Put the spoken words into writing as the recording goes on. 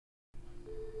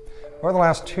Over the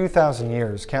last 2,000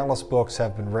 years, countless books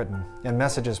have been written and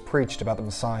messages preached about the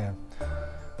Messiah.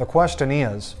 The question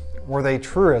is, were they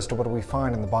truest to what we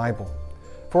find in the Bible?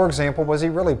 For example, was he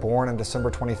really born on December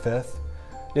 25th?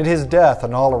 Did his death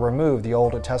annul or remove the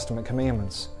Old Testament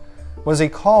commandments? Was he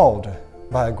called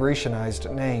by a Grecianized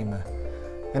name?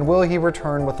 And will he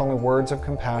return with only words of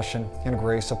compassion and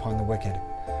grace upon the wicked?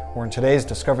 Or in today's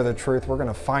Discover the Truth, we're going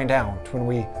to find out when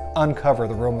we uncover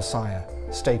the real Messiah.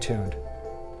 Stay tuned.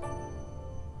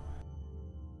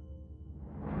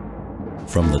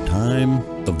 From the time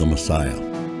of the Messiah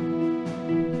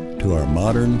to our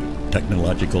modern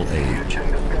technological age,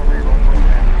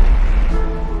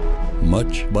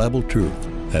 much Bible truth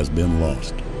has been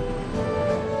lost.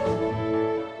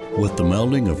 With the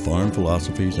melding of foreign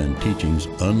philosophies and teachings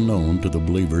unknown to the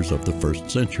believers of the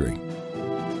first century,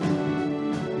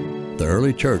 the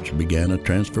early church began a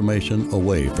transformation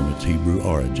away from its Hebrew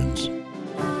origins.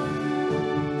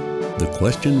 The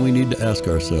question we need to ask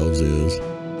ourselves is,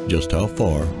 just how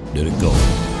far did it go?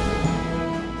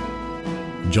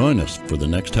 Join us for the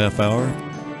next half hour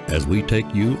as we take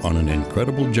you on an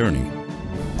incredible journey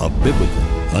of biblical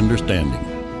understanding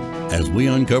as we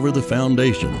uncover the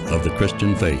foundation of the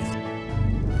Christian faith.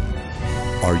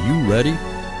 Are you ready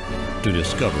to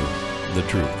discover the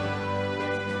truth?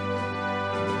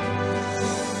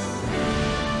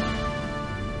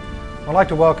 I'd like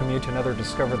to welcome you to another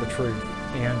Discover the Truth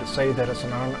and say that it's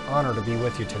an honor to be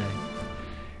with you today.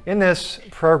 In this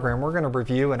program, we're going to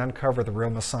review and uncover the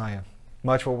real Messiah.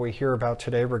 Much what we hear about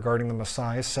today regarding the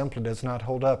Messiah simply does not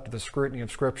hold up to the scrutiny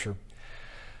of Scripture.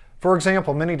 For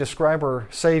example, many describe our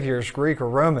Savior as Greek or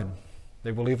Roman.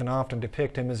 They will even often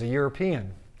depict him as a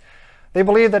European. They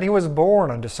believe that he was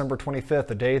born on December 25th,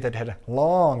 a day that had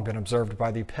long been observed by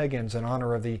the pagans in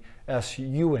honor of the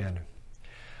Sun.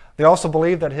 They also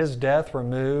believe that his death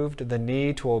removed the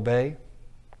need to obey,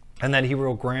 and that he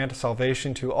will grant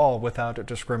salvation to all without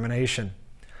discrimination.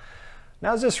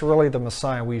 Now, is this really the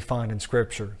Messiah we find in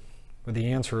Scripture? Well,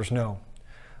 the answer is no.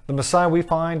 The Messiah we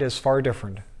find is far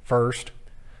different. First,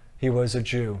 he was a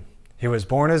Jew. He was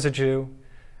born as a Jew,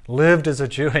 lived as a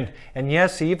Jew, and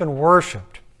yes, he even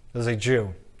worshipped as a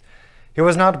Jew. He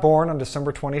was not born on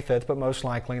December 25th, but most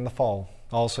likely in the fall.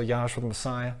 Also, Yahshua the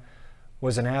Messiah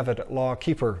was an avid law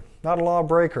keeper, not a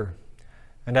lawbreaker.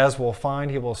 And as we'll find,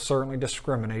 he will certainly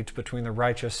discriminate between the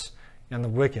righteous and the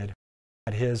wicked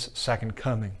at his second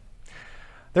coming.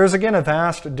 There is again a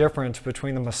vast difference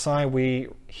between the Messiah we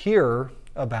hear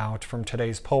about from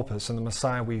today's pulpits and the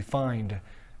Messiah we find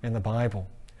in the Bible.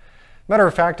 Matter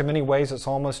of fact, in many ways, it's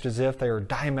almost as if they are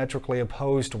diametrically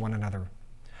opposed to one another.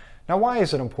 Now, why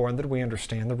is it important that we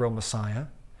understand the real Messiah?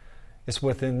 It's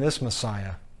within this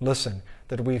Messiah, listen,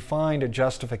 that we find a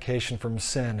justification from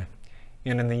sin,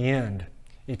 and in the end,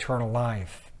 eternal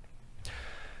life.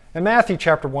 In Matthew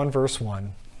chapter 1, verse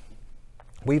 1,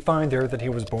 we find there that he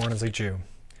was born as a Jew.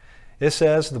 It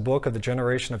says, the book of the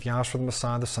generation of Yahshua the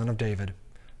Messiah, the son of David,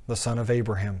 the son of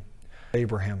Abraham.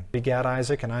 Abraham begat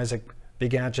Isaac, and Isaac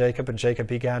begat Jacob, and Jacob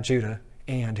begat Judah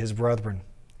and his brethren.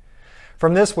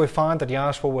 From this we find that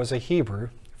Yahshua was a Hebrew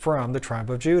from the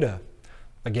tribe of Judah.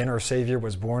 Again, our Savior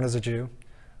was born as a Jew,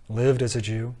 lived as a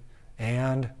Jew,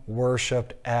 and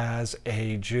worshipped as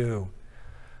a Jew.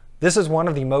 This is one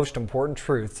of the most important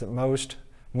truths that most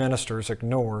ministers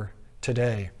ignore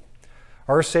today.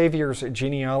 Our Savior's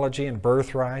genealogy and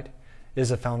birthright is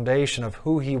a foundation of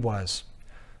who he was.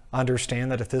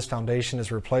 Understand that if this foundation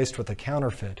is replaced with a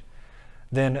counterfeit,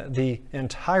 then the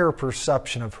entire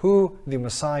perception of who the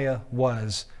Messiah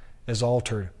was is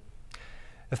altered.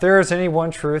 If there is any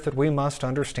one truth that we must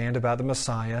understand about the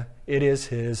Messiah, it is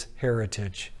his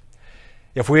heritage.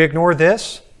 If we ignore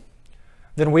this,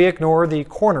 then we ignore the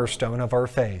cornerstone of our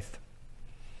faith.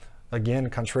 Again,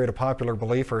 contrary to popular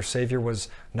belief, our Savior was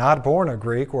not born a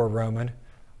Greek or a Roman,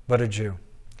 but a Jew.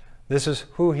 This is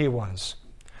who he was.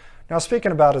 Now,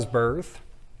 speaking about his birth,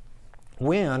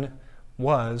 when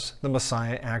was the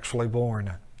Messiah actually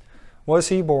born? Was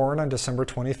he born on December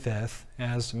 25th,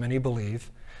 as many believe?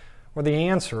 Well, the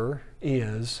answer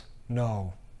is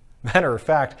no. Matter of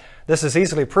fact, this is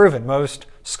easily proven. Most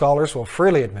scholars will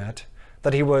freely admit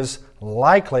that he was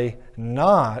likely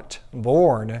not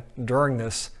born during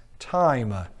this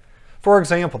time. For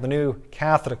example, the New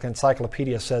Catholic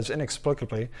Encyclopedia says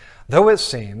inexplicably, though it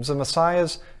seems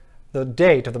the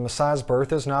date of the Messiah's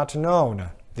birth is not known.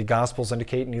 The Gospels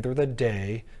indicate neither the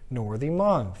day nor the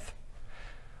month.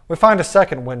 We find a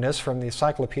second witness from the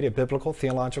Encyclopedia of Biblical,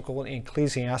 Theological, and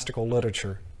Ecclesiastical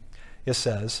Literature. It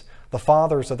says, the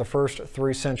fathers of the first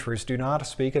 3 centuries do not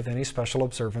speak of any special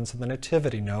observance of the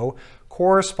Nativity. No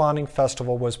corresponding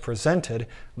festival was presented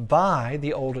by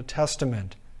the Old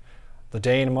Testament. The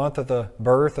day and month of the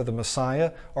birth of the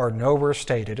Messiah are nowhere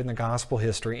stated in the gospel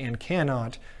history and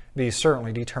cannot be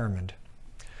certainly determined.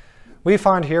 We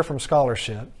find here from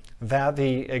scholarship that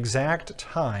the exact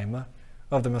time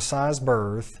of the Messiah's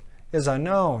birth is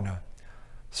unknown.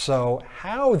 So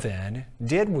how then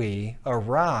did we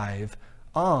arrive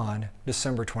on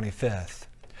December 25th?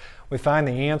 We find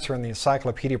the answer in the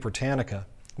Encyclopedia Britannica.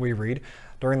 We read,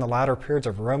 during the latter periods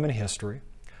of Roman history,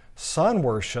 sun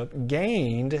worship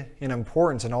gained in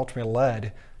importance and ultimately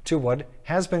led to what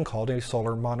has been called a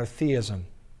solar monotheism.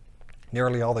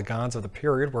 Nearly all the gods of the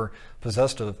period were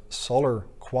possessed of solar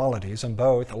qualities, and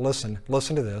both, listen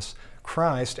to this,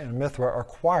 Christ and Mithra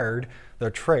acquired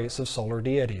their traits of solar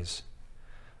deities.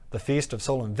 The feast of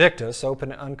Sol Invictus,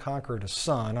 open and unconquered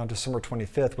sun, on December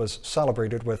 25th was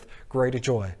celebrated with great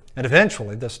joy. And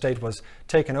eventually this date was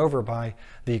taken over by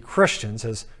the Christians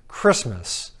as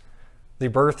Christmas, the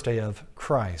birthday of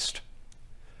Christ.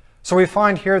 So we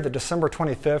find here that December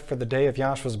 25th for the day of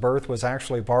Yahshua's birth was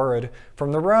actually borrowed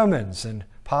from the Romans and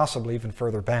possibly even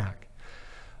further back.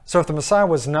 So if the Messiah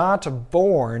was not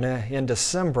born in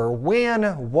December,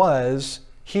 when was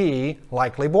he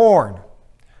likely born?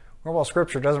 Well, while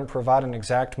Scripture doesn't provide an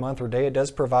exact month or day, it does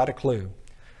provide a clue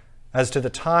as to the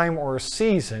time or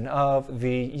season of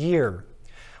the year.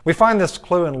 We find this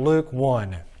clue in Luke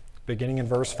 1. Beginning in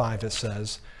verse 5, it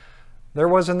says, there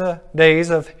was in the days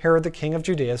of Herod the king of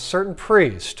Judea a certain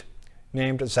priest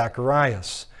named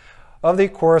Zacharias of the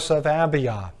course of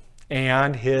Abia,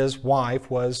 and his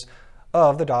wife was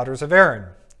of the daughters of Aaron,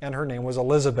 and her name was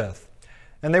Elizabeth.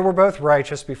 And they were both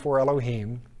righteous before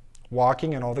Elohim,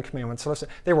 walking in all the commandments. Listen,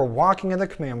 they were walking in the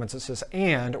commandments, it says,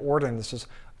 and ordinances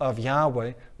of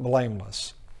Yahweh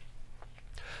blameless.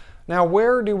 Now,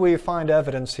 where do we find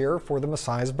evidence here for the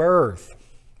Messiah's birth?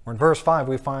 Well, in verse 5,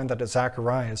 we find that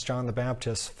Zacharias, John the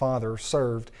Baptist's father,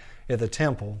 served at the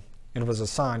temple and was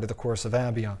assigned to the course of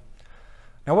Abia.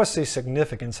 Now, what's the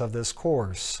significance of this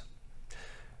course?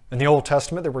 In the Old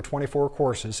Testament, there were 24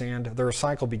 courses, and their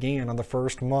cycle began on the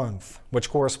first month, which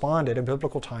corresponded in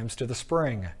biblical times to the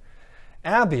spring.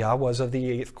 Abia was of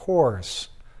the 8th course.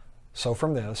 So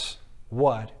from this,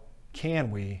 what can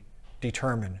we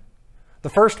determine? The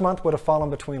first month would have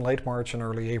fallen between late March and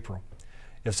early April.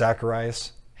 If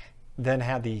Zacharias then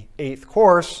had the 8th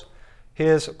course,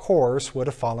 his course would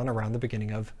have fallen around the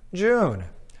beginning of June.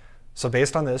 So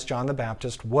based on this, John the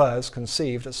Baptist was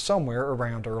conceived somewhere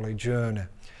around early June.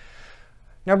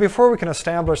 Now, before we can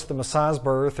establish the Messiah's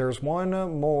birth, there's one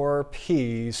more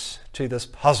piece to this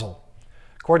puzzle.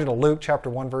 According to Luke chapter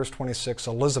 1, verse 26,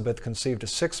 Elizabeth conceived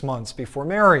 6 months before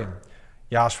Miriam,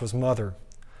 Yahshua's mother.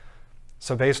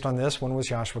 So based on this, when was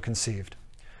Yahshua conceived?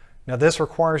 Now this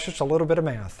requires just a little bit of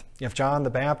math. If John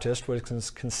the Baptist was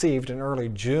conceived in early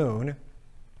June,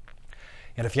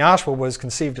 and if Yahshua was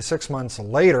conceived 6 months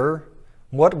later,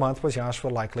 what month was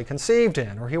Yahshua likely conceived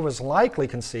in? Or he was likely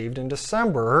conceived in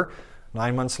December,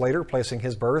 9 months later, placing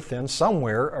his birth in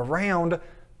somewhere around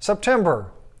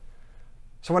September.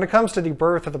 So when it comes to the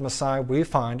birth of the Messiah, we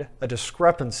find a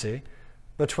discrepancy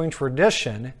between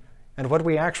tradition and what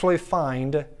we actually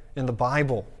find in the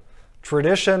Bible.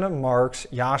 Tradition marks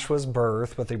Yahshua's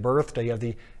birth with the birthday of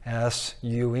the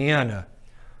S-U-N,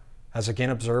 as again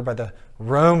observed by the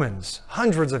Romans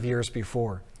hundreds of years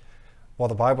before, while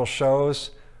the Bible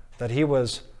shows that he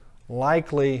was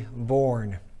likely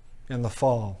born in the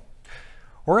fall.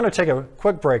 We're going to take a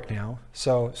quick break now,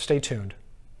 so stay tuned.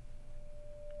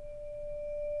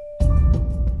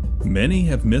 Many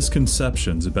have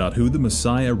misconceptions about who the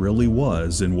Messiah really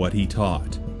was and what he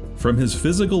taught. From his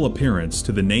physical appearance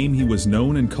to the name he was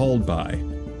known and called by,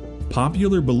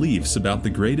 popular beliefs about the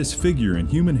greatest figure in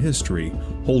human history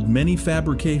hold many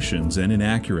fabrications and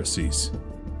inaccuracies.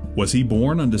 Was he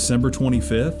born on December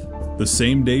 25th, the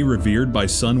same day revered by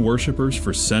sun worshippers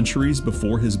for centuries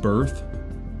before his birth?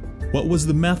 What was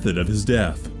the method of his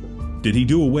death? Did he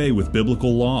do away with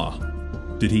biblical law?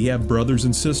 Did he have brothers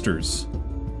and sisters?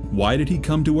 Why did he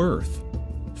come to earth?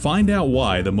 Find out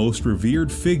why the most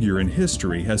revered figure in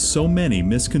history has so many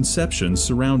misconceptions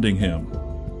surrounding him.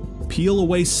 Peel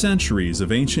away centuries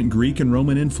of ancient Greek and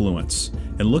Roman influence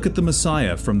and look at the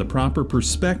Messiah from the proper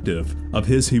perspective of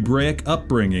his Hebraic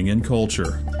upbringing and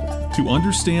culture. To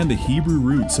understand the Hebrew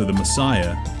roots of the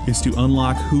Messiah is to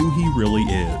unlock who he really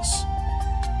is.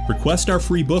 Request our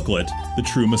free booklet, The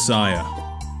True Messiah.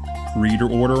 Read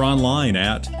or order online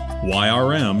at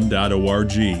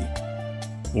yrm.org.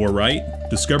 Or write,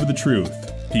 Discover the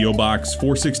Truth, P.O. Box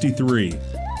 463,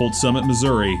 Holt Summit,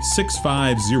 Missouri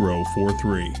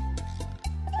 65043.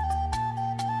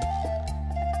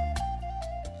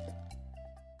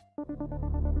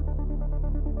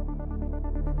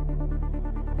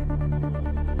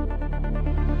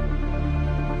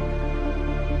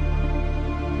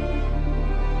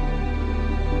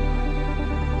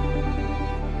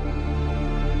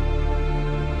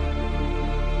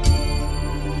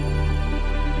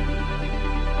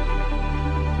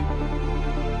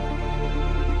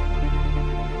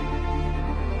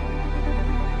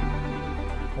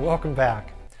 Welcome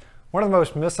back. One of the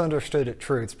most misunderstood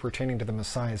truths pertaining to the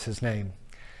Messiah is his name.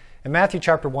 In Matthew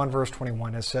chapter 1, verse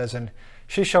 21, it says, "And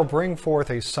she shall bring forth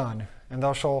a son, and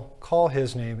thou shalt call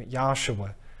his name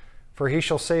Yahshua, for he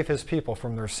shall save his people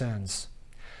from their sins."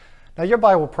 Now your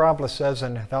Bible probably says,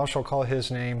 "And thou shalt call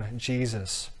his name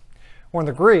Jesus." Well, in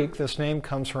the Greek, this name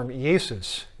comes from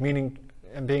Jesus, meaning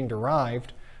and being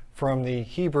derived from the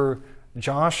Hebrew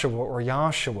Joshua or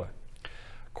Yahshua.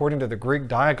 According to the Greek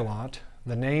diaglott,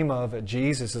 the name of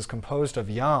Jesus is composed of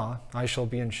Yah, I shall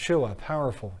be in Shua,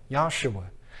 powerful,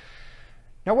 Yahshua.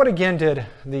 Now what again did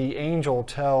the angel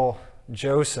tell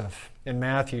Joseph in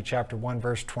Matthew chapter 1,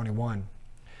 verse 21?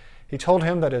 He told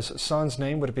him that his son's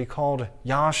name would be called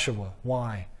Yahshua.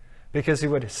 Why? Because he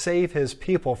would save his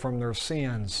people from their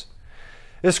sins.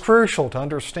 It's crucial to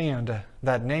understand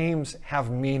that names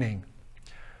have meaning.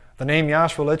 The name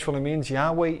Yahshua literally means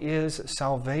Yahweh is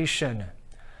salvation.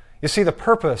 You see, the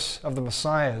purpose of the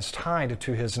Messiah is tied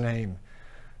to his name.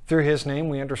 Through his name,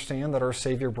 we understand that our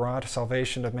Savior brought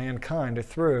salvation to mankind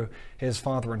through his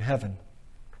Father in heaven.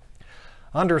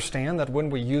 Understand that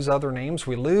when we use other names,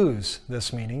 we lose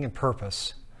this meaning and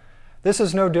purpose. This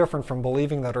is no different from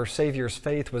believing that our Savior's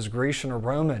faith was Grecian or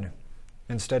Roman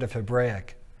instead of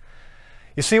Hebraic.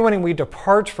 You see, when we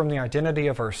depart from the identity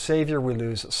of our Savior, we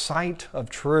lose sight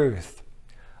of truth,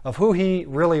 of who he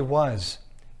really was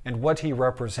and what he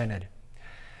represented.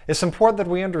 It's important that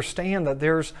we understand that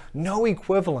there's no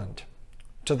equivalent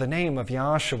to the name of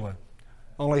Yahshua.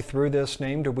 Only through this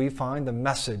name do we find the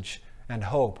message and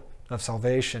hope of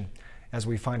salvation, as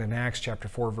we find in Acts chapter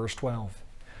 4, verse 12.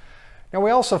 Now we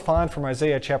also find from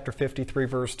Isaiah chapter 53,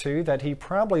 verse 2, that he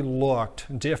probably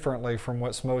looked differently from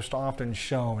what's most often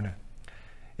shown.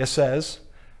 It says,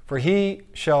 "For he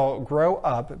shall grow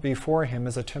up before him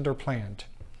as a tender plant,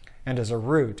 and as a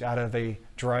root out of a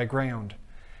dry ground.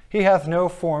 He hath no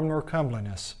form nor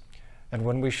comeliness, and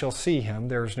when we shall see him,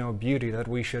 there is no beauty that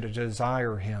we should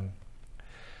desire him."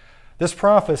 This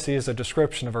prophecy is a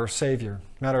description of our Savior.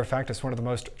 Matter of fact, it's one of the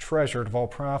most treasured of all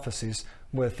prophecies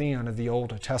within the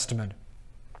Old Testament.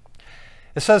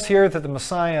 It says here that the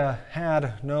Messiah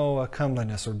had no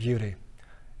comeliness or beauty,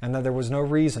 and that there was no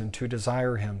reason to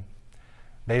desire him.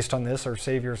 Based on this, our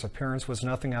Savior's appearance was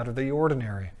nothing out of the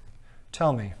ordinary.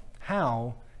 Tell me,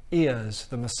 how is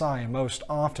the Messiah most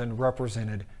often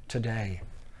represented today?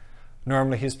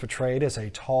 Normally he's portrayed as a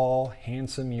tall,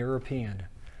 handsome European,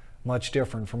 much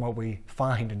different from what we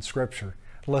find in Scripture.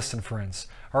 Listen, friends,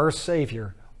 our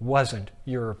Savior wasn't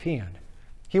European.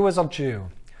 He was a Jew,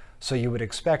 so you would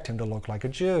expect him to look like a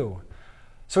Jew.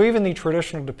 So even the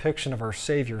traditional depiction of our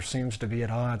Savior seems to be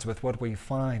at odds with what we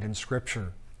find in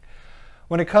Scripture.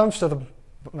 When it comes to the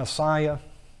Messiah,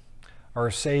 our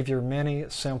Savior, many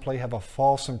simply have a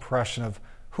false impression of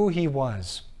who he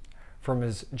was, from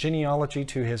his genealogy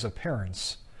to his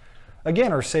appearance.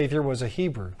 Again, our Savior was a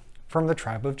Hebrew from the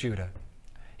tribe of Judah.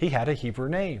 He had a Hebrew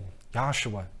name,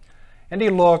 Yahshua, and he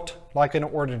looked like an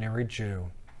ordinary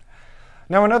Jew.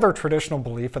 Now, another traditional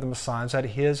belief of the Messiah is that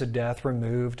his death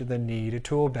removed the need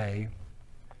to obey,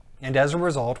 and as a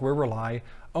result, we rely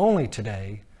only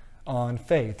today on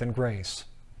faith and grace.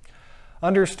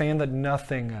 Understand that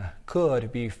nothing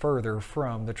could be further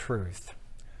from the truth.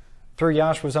 Through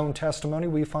Yahshua's own testimony,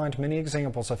 we find many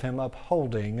examples of him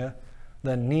upholding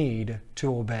the need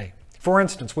to obey. For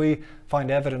instance, we find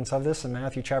evidence of this in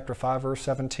Matthew chapter 5, verse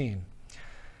 17.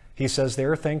 He says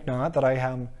there, "Think not that I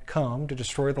am come to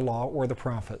destroy the law or the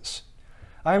prophets.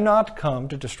 I am not come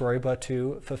to destroy, but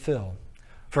to fulfill.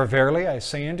 For verily I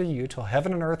say unto you, till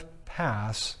heaven and earth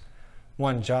pass,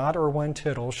 one jot or one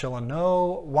tittle shall in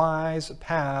no wise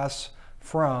pass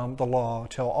from the law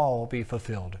till all be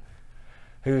fulfilled.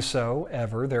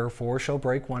 Whosoever therefore shall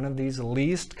break one of these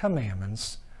least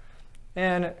commandments,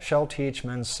 and shall teach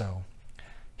men so,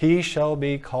 he shall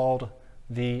be called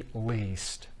the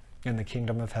least in the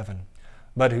kingdom of heaven.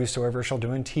 But whosoever shall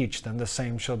do and teach them, the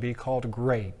same shall be called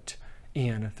great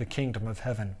in the kingdom of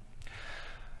heaven."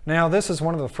 Now, this is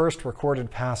one of the first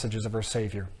recorded passages of our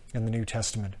Savior in the New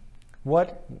Testament.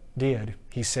 What did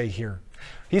he say here?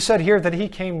 He said here that he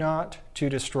came not to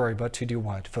destroy, but to do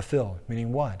what? Fulfill.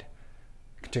 Meaning what?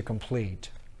 To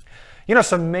complete. You know,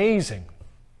 it's amazing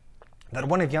that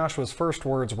one of Yahshua's first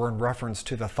words were in reference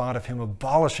to the thought of him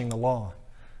abolishing the law.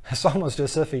 It's almost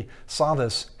as if he saw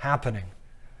this happening.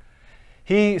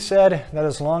 He said that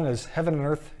as long as heaven and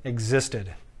earth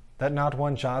existed, that not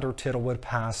one jot or tittle would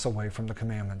pass away from the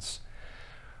commandments.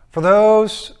 For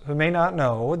those who may not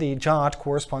know, the jot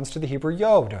corresponds to the Hebrew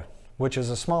yod, which is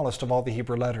the smallest of all the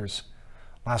Hebrew letters.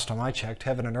 Last time I checked,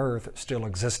 heaven and earth still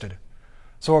existed.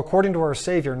 So according to our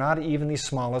Savior, not even the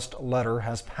smallest letter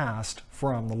has passed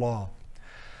from the law.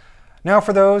 Now,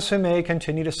 for those who may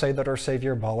continue to say that our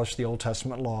Savior abolished the Old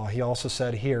Testament law, he also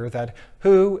said here that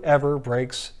whoever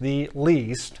breaks the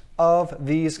least of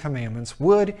these commandments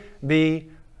would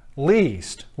be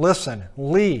least, listen,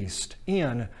 least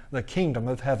in the kingdom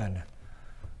of heaven.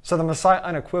 So the Messiah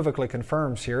unequivocally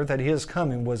confirms here that his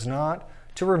coming was not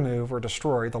to remove or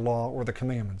destroy the law or the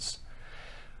commandments.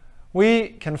 We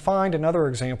can find another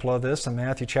example of this in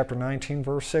Matthew chapter 19,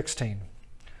 verse 16.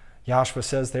 Yahweh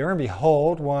says there, "And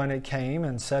behold, one came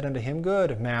and said unto him,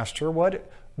 Good Master, what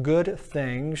good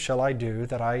thing shall I do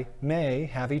that I may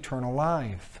have eternal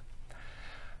life?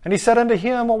 And he said unto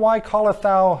him, Why callest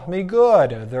thou me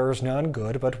good? There is none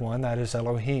good but one, that is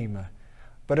Elohim.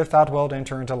 But if thou wilt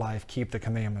enter into life, keep the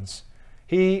commandments.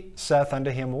 He saith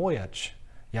unto him, Which?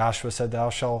 Yahweh said,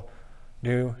 Thou shalt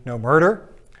do no murder,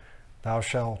 thou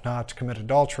shalt not commit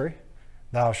adultery,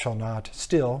 thou shalt not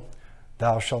steal,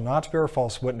 thou shalt not bear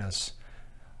false witness,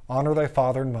 honor thy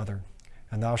father and mother,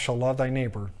 and thou shalt love thy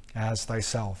neighbor as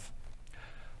thyself."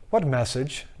 What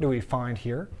message do we find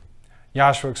here?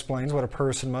 Yahweh explains what a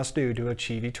person must do to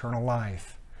achieve eternal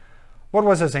life. What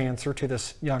was his answer to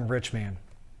this young rich man?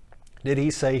 Did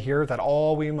he say here that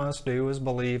all we must do is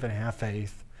believe and have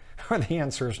faith? The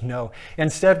answer is no.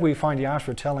 Instead, we find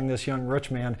Yahweh telling this young rich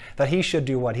man that he should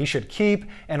do what? He should keep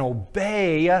and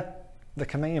obey the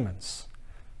commandments.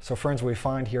 So friends, we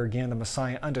find here again the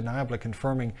Messiah undeniably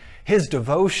confirming his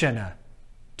devotion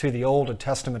to the Old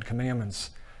Testament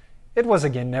commandments. It was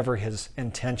again never his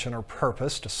intention or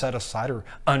purpose to set aside or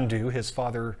undo his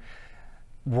Father's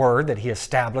word that he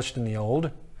established in the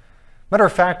Old. Matter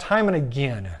of fact, time and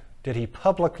again did he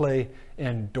publicly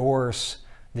endorse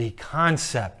the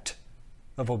concept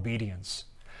of obedience.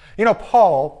 You know,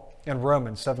 Paul in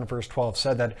Romans 7 verse 12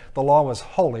 said that the law was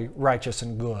holy, righteous,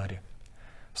 and good.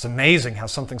 It's amazing how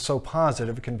something so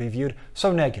positive can be viewed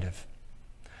so negative.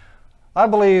 I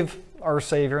believe our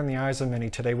Savior in the eyes of many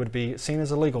today would be seen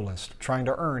as a legalist, trying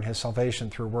to earn his salvation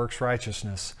through works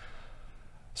righteousness.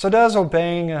 So does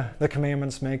obeying the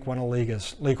commandments make one a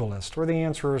legalist? Or the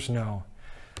answer is no.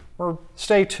 Or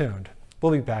stay tuned.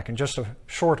 We'll be back in just a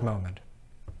short moment.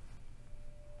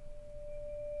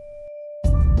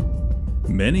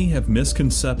 Many have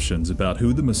misconceptions about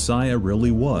who the Messiah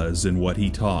really was and what he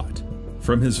taught.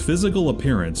 From his physical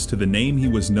appearance to the name he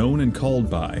was known and called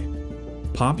by,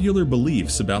 popular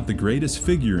beliefs about the greatest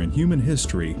figure in human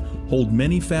history hold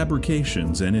many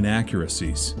fabrications and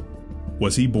inaccuracies.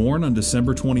 Was he born on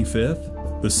December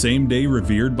 25th, the same day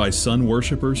revered by sun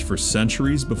worshippers for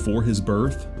centuries before his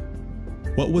birth?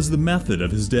 What was the method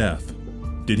of his death?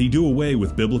 Did he do away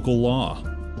with biblical law?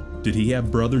 Did he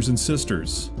have brothers and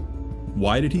sisters?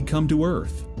 Why did he come to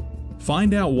earth?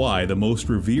 Find out why the most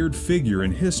revered figure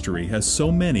in history has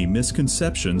so many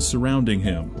misconceptions surrounding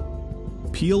him.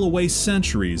 Peel away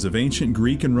centuries of ancient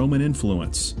Greek and Roman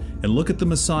influence and look at the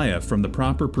Messiah from the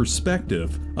proper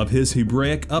perspective of his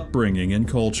Hebraic upbringing and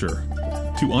culture.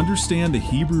 To understand the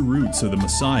Hebrew roots of the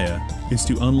Messiah is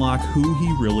to unlock who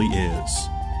he really is.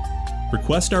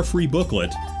 Request our free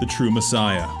booklet, The True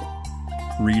Messiah.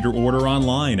 Read or order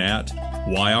online at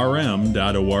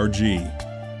yrm.org.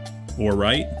 Or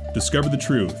write Discover the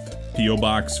Truth, P.O.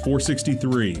 Box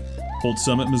 463, Holt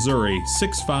Summit, Missouri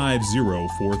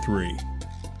 65043.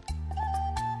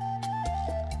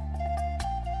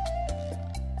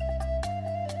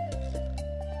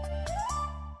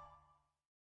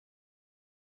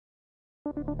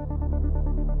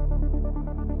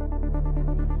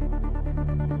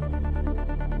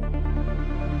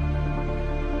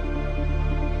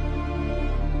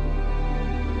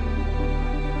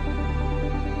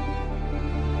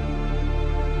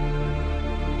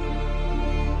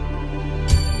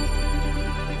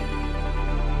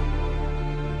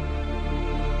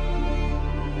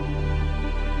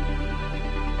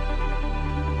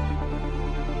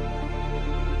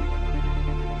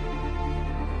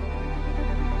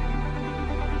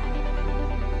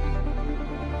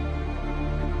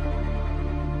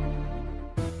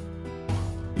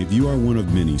 If you are one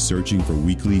of many searching for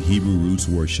weekly Hebrew Roots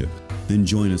worship, then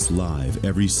join us live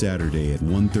every Saturday at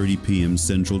 1:30 p.m.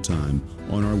 Central Time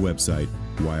on our website,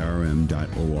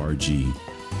 yrm.org.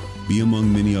 Be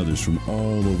among many others from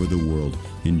all over the world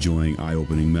enjoying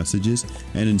eye-opening messages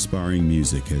and inspiring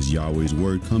music as Yahweh's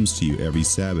Word comes to you every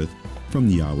Sabbath from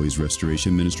the Yahweh's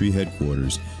Restoration Ministry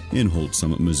headquarters in Holt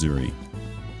Summit, Missouri.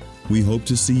 We hope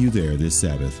to see you there this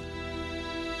Sabbath.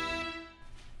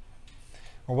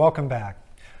 Well, welcome back.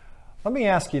 Let me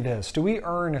ask you this. Do we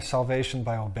earn salvation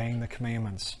by obeying the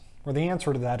commandments? Well, the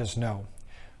answer to that is no.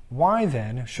 Why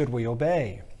then should we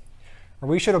obey? Or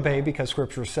we should obey because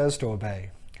Scripture says to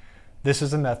obey. This is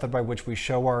the method by which we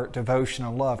show our devotion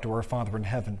and love to our Father in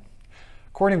heaven.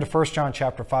 According to 1 John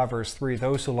chapter 5, verse 3,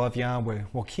 those who love Yahweh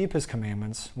will keep his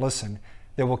commandments. Listen,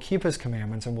 they will keep his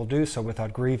commandments and will do so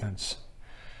without grievance.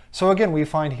 So again, we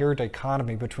find here a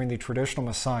dichotomy between the traditional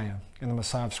Messiah and the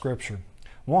Messiah of Scripture.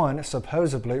 One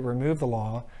supposedly removed the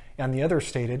law, and the other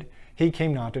stated he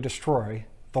came not to destroy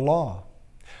the law.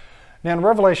 Now in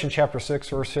Revelation chapter 6,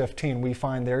 verse 15, we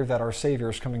find there that our Savior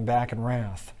is coming back in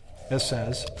wrath. It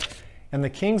says, "And the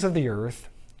kings of the earth,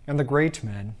 and the great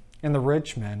men, and the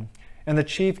rich men, and the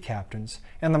chief captains,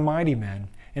 and the mighty men,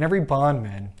 and every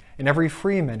bondman, and every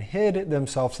freeman hid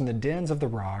themselves in the dens of the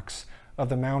rocks of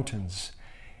the mountains,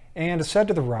 and said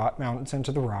to the mountains and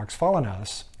to the rocks, Fall on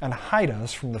us, and hide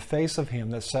us from the face of him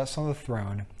that sits on the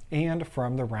throne, and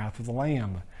from the wrath of the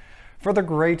Lamb. For the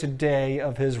great day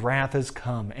of his wrath is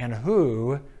come, and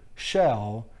who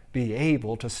shall be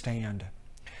able to stand?"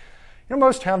 You know,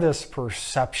 most have this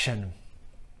perception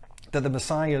that the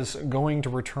Messiah is going to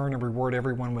return and reward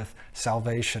everyone with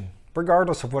salvation,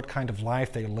 regardless of what kind of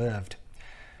life they lived.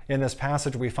 In this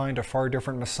passage, we find a far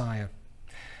different Messiah.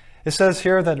 It says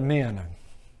here that men,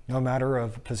 no matter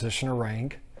of position or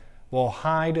rank, will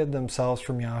hide themselves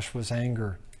from Yahweh's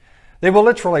anger. They will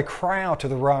literally cry out to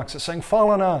the rocks, saying, "Fall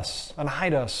on us and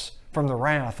hide us from the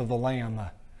wrath of the Lamb."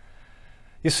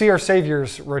 You see, our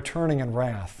Savior's returning in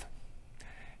wrath.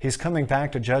 He's coming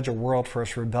back to judge a world for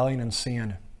its rebellion and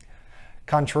sin.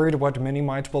 Contrary to what many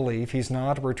might believe, he's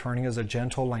not returning as a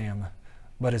gentle lamb,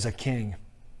 but as a king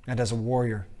and as a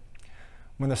warrior.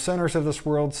 When the sinners of this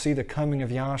world see the coming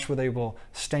of Yahweh, they will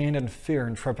stand in fear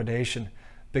and trepidation,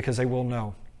 because they will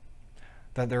know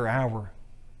that their hour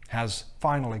has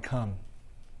finally come.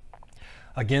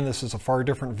 Again, this is a far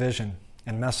different vision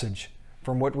and message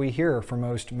from what we hear from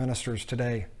most ministers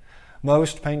today.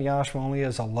 Most paint Yahweh only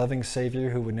as a loving Savior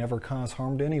who would never cause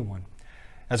harm to anyone.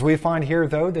 As we find here,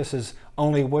 though, this is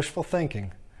only wishful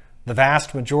thinking. The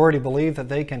vast majority believe that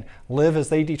they can live as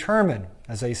they determine,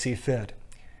 as they see fit.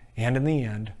 And in the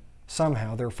end,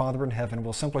 somehow their Father in heaven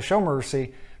will simply show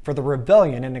mercy for the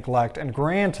rebellion and neglect and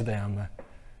grant to them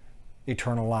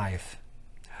eternal life.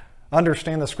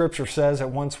 Understand the Scripture says that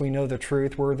once we know the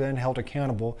truth, we're then held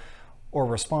accountable or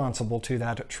responsible to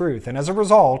that truth. And as a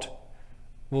result,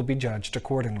 we'll be judged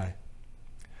accordingly.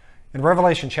 In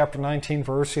Revelation chapter 19,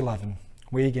 verse 11,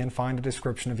 we again find a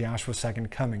description of Yahweh's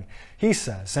second coming. He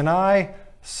says, "And I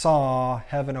saw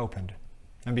heaven opened,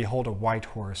 and behold a white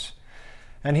horse.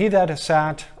 And he that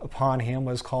sat upon him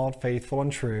was called Faithful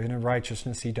and True, and in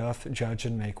righteousness he doth judge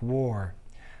and make war."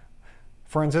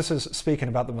 Friends, this is speaking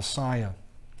about the Messiah,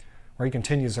 where he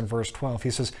continues in verse 12.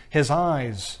 He says, "His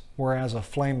eyes were as a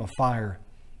flame of fire,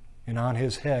 and on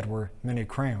his head were many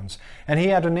crowns. And he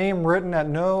had a name written that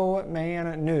no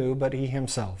man knew but he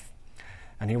himself.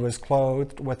 And he was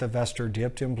clothed with a vesture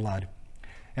dipped in blood.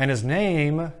 And his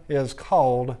name is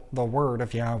called the Word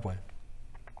of Yahweh.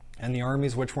 And the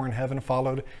armies which were in heaven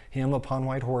followed him upon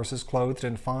white horses, clothed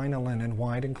in fine linen,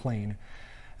 white and clean.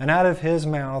 And out of his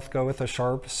mouth goeth a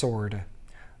sharp sword,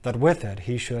 that with it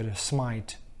he should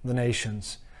smite the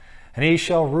nations. And he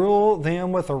shall rule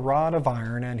them with a rod of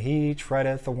iron, and he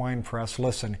treadeth the winepress."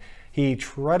 Listen, he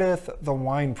treadeth the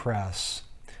winepress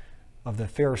of the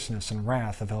fierceness and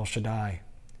wrath of El Shaddai.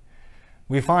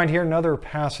 We find here another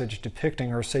passage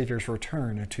depicting our Savior's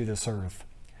return to this earth.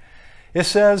 It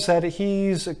says that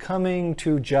he's coming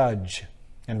to judge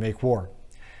and make war.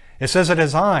 It says that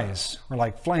his eyes are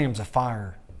like flames of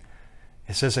fire.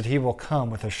 It says that he will come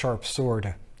with a sharp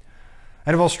sword,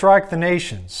 and it will strike the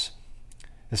nations.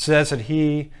 It says that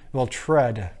he will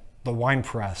tread the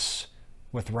winepress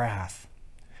with wrath.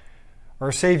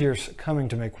 Our Savior's coming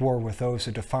to make war with those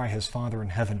who defy his Father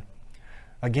in heaven.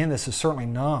 Again, this is certainly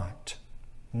not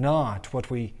what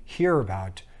we hear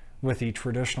about with the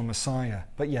traditional Messiah,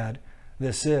 but yet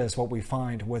this is what we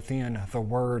find within the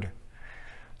Word.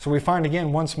 So we find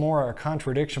again once more a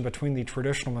contradiction between the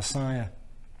traditional Messiah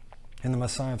and the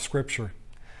Messiah of Scripture.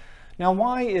 Now,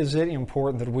 why is it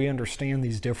important that we understand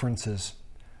these differences?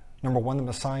 Number one, the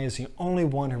Messiah is the only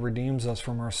one who redeems us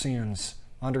from our sins.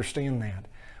 Understand that.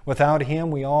 Without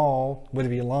him, we all would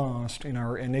be lost in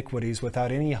our iniquities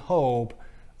without any hope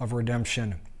of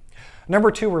redemption.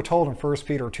 Number two, we're told in 1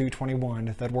 Peter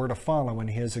 2:21 that we're to follow in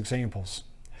his examples.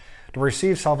 To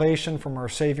receive salvation from our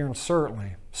Savior, and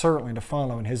certainly to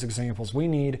follow in his examples, we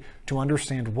need to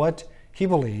understand what he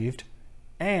believed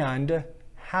and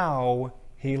how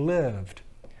he lived.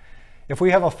 If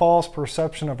we have a false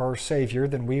perception of our Savior,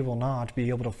 then we will not be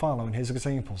able to follow in his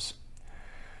examples.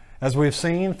 As we've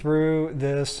seen through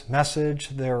this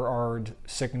message, there are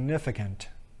significant,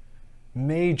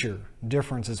 major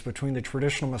differences between the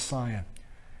traditional Messiah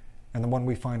and the one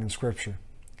we find in Scripture.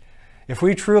 If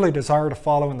we truly desire to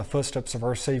follow in the footsteps of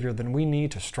our Savior, then we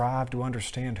need to strive to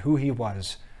understand who He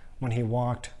was when He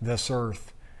walked this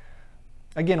earth.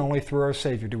 Again, only through our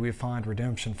Savior do we find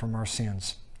redemption from our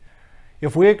sins.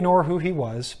 If we ignore who He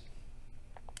was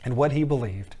and what He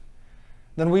believed,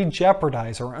 then we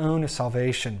jeopardize our own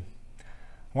salvation.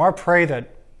 Well, I pray that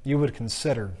you would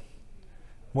consider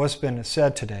what's been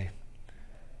said today,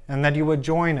 and that you would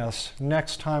join us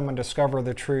next time on Discover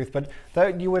the Truth, but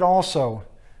that you would also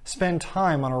spend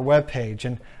time on our webpage.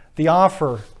 And the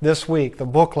offer this week, the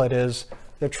booklet, is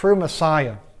The True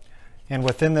Messiah. And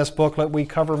within this booklet, we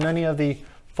cover many of the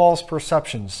false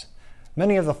perceptions,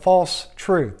 many of the false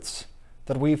truths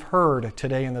that we've heard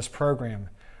today in this program.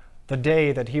 The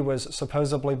day that He was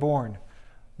supposedly born,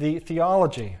 the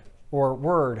theology or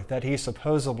word that He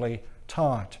supposedly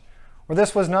taught, or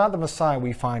this was not the Messiah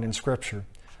we find in Scripture.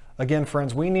 Again,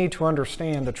 friends, we need to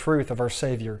understand the truth of our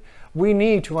Savior. We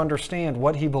need to understand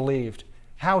what He believed,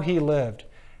 how He lived,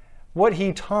 what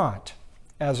He taught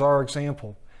as our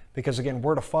example. Because again,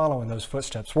 we're to follow in those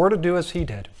footsteps. We're to do as He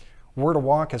did. We're to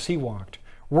walk as He walked.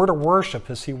 We're to worship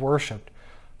as He worshiped.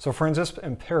 So friends, it's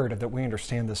imperative that we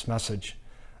understand this message,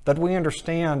 that we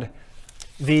understand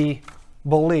the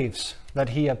beliefs that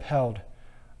He upheld,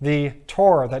 the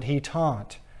Torah that He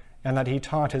taught, and that He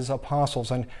taught His apostles,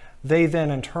 and they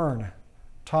then in turn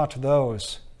taught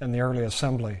those in the early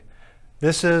assembly.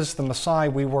 This is the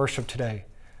Messiah we worship today.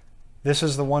 This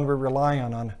is the one we rely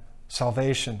on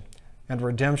salvation and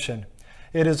redemption.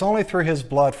 It is only through His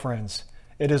blood, friends.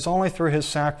 It is only through His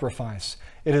sacrifice.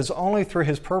 It is only through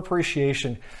His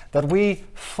propitiation that we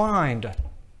find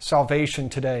salvation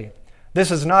today.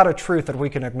 This is not a truth that we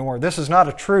can ignore. This is not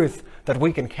a truth that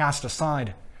we can cast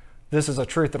aside. This is a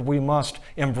truth that we must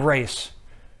embrace,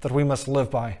 that we must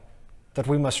live by, that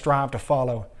we must strive to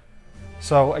follow.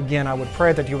 So again, I would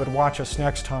pray that you would watch us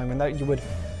next time and that you would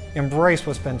embrace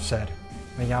what's been said.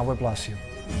 May Yahweh bless you.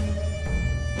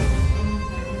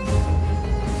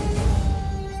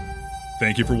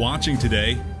 Thank you for watching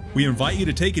today. We invite you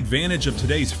to take advantage of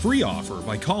today's free offer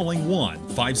by calling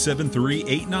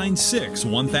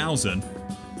 1-573-896-1000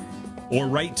 or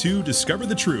write to Discover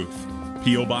the Truth,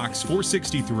 P.O. Box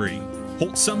 463,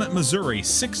 Holt Summit, Missouri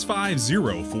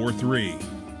 65043.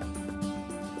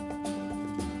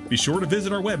 Be sure to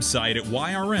visit our website at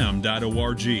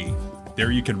yrm.org.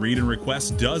 There you can read and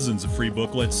request dozens of free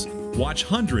booklets, watch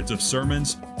hundreds of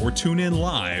sermons, or tune in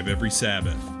live every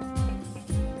Sabbath.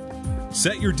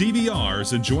 Set your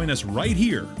DVRs and join us right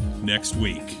here next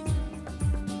week.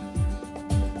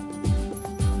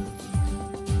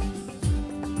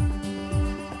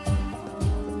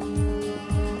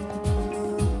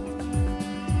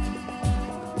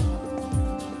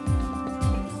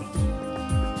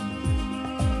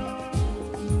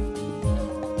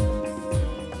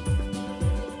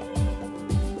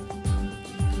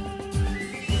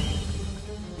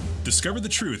 Discover the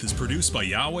Truth is produced by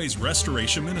Yahweh's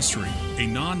Restoration Ministry, a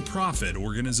non-profit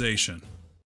organization.